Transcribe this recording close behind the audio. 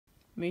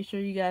Make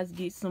sure you guys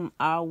get some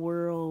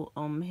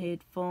iWorld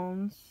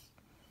headphones.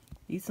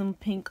 These some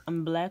pink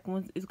and black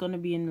ones. It's gonna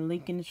be in the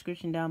link in the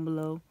description down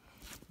below.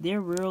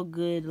 They're real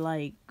good,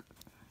 like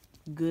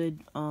good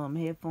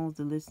headphones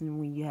to listen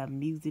when you have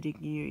music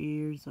in your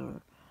ears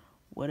or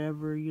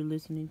whatever you're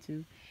listening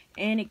to.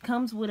 And it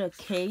comes with a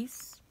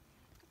case,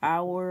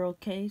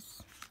 iWorld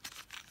case,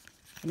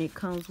 and it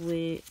comes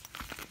with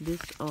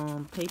this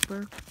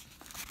paper,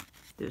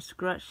 the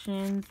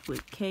instructions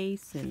with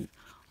case and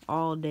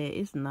all that.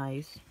 It's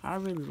nice. I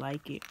really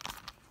like it.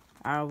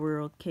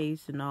 iWorld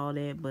case and all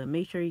that. But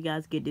make sure you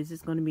guys get this.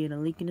 It's going to be in the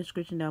link in the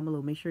description down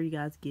below. Make sure you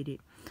guys get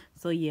it.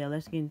 So yeah,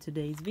 let's get into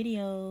today's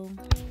video.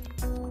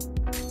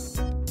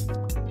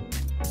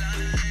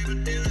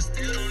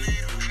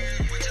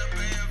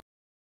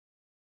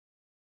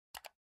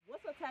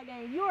 What's up, Ty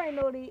Gang? You already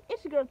know it.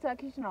 It's your girl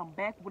Tykisha, and I'm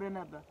back with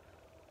another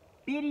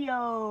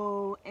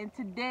video. And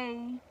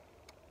today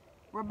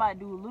we're about to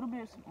do a little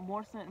bit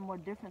more, something more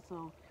different.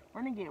 So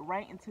we're gonna get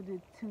right into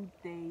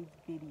today's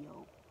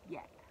video.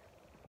 Yeah.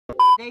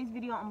 Today's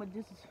video, I'm gonna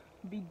just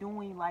be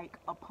doing like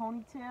a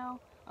ponytail,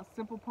 a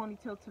simple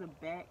ponytail to the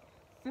back,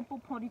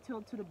 simple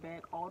ponytail to the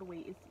back all the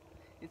way.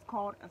 It's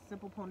called a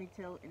simple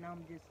ponytail, and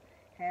I'm just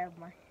have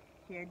my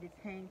hair just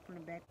hang from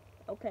the back.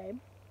 Okay,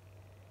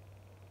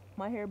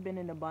 my hair been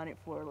in the bonnet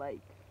for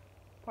like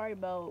probably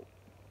about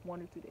 1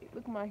 or 2 days.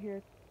 Look at my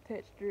hair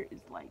texture,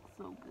 is like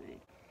so good.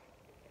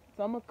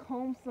 So I'm gonna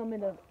comb some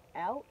of it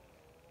out.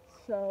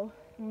 So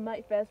I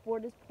might fast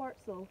forward this part.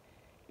 So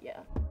yeah.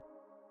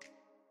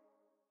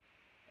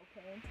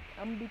 Okay,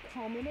 I'm gonna be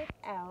combing it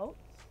out.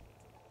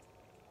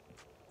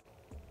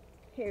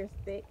 Hair's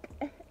thick.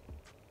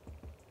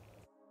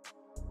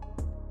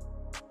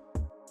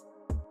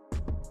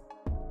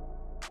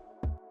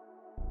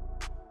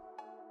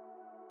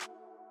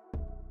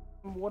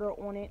 Water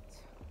on it.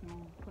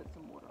 Put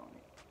some water on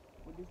it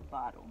with this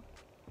bottle.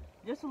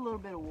 Just a little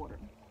bit of water.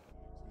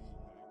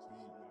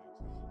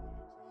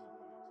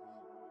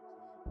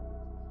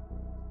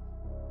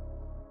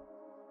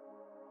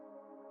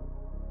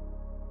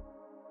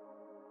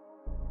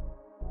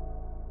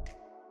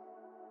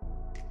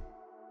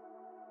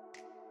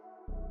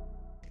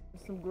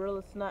 Some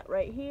Gorilla Snot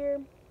right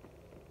here.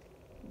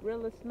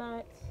 Gorilla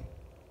Snot.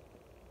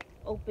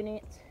 Open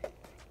it.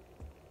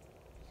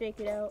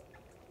 Shake it out.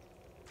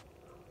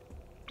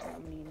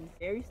 I'm needing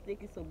very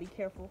sticky, so be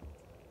careful.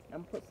 I'm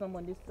gonna put some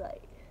on this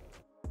side.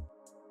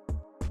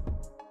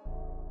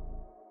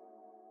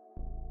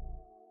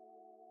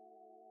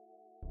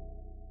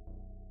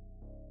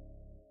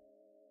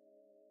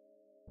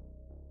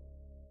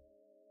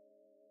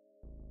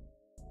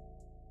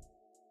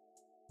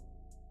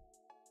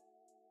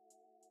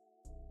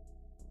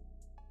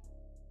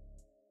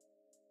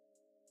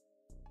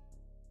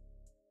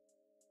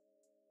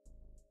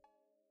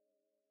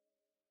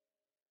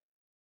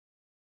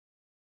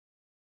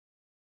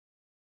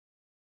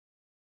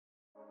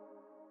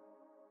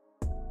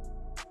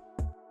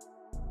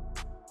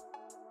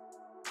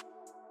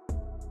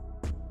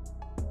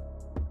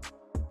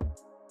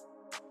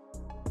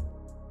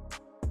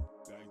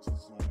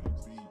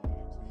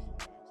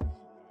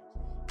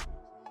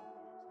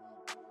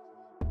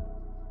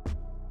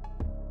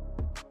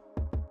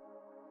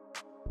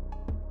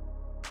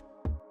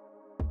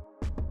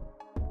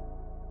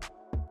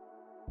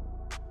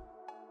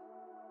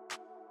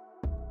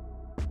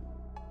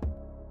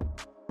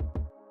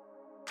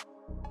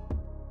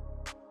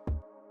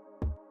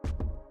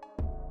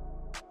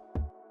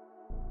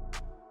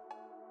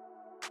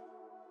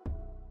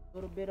 A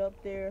little bit up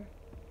there.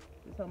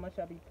 This is how much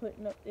I'll be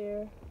putting up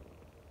there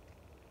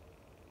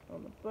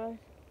on the brush,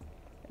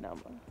 and I'm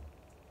gonna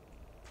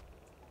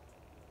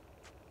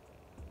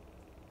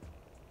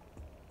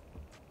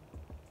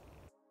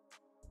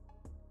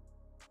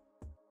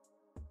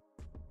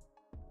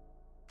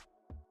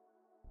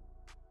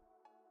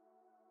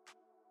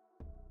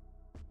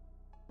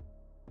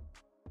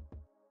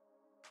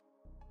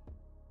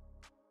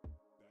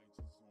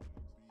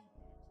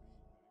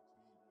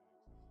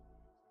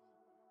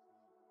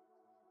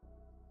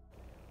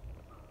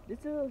this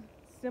is a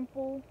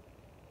simple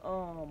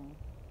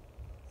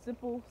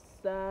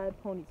side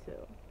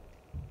ponytail.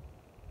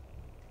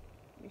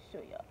 Let me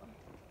show y'all.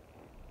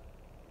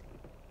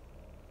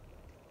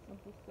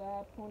 Simple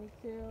side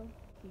ponytail.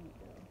 Cute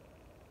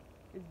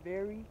though. It's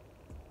very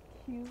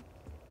cute.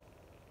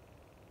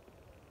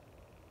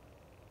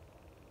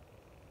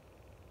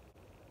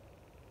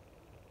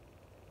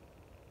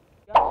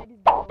 Y'all like this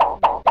video,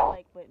 smash that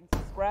like button,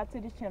 subscribe to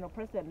this channel,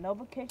 press that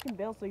notification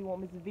bell so you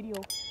won't miss a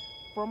video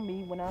from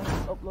me. When I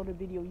upload a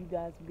video, you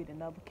guys will get a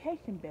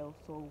notification bell,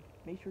 so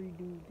make sure you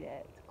do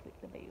that. Click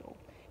the bell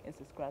and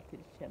subscribe to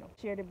this channel.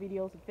 Share the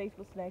videos on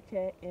Facebook,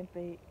 Snapchat, and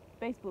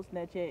Facebook,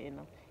 Snapchat, and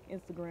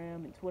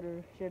Instagram and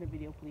Twitter. Share the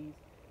video, please.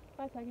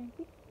 Bye, Tiger.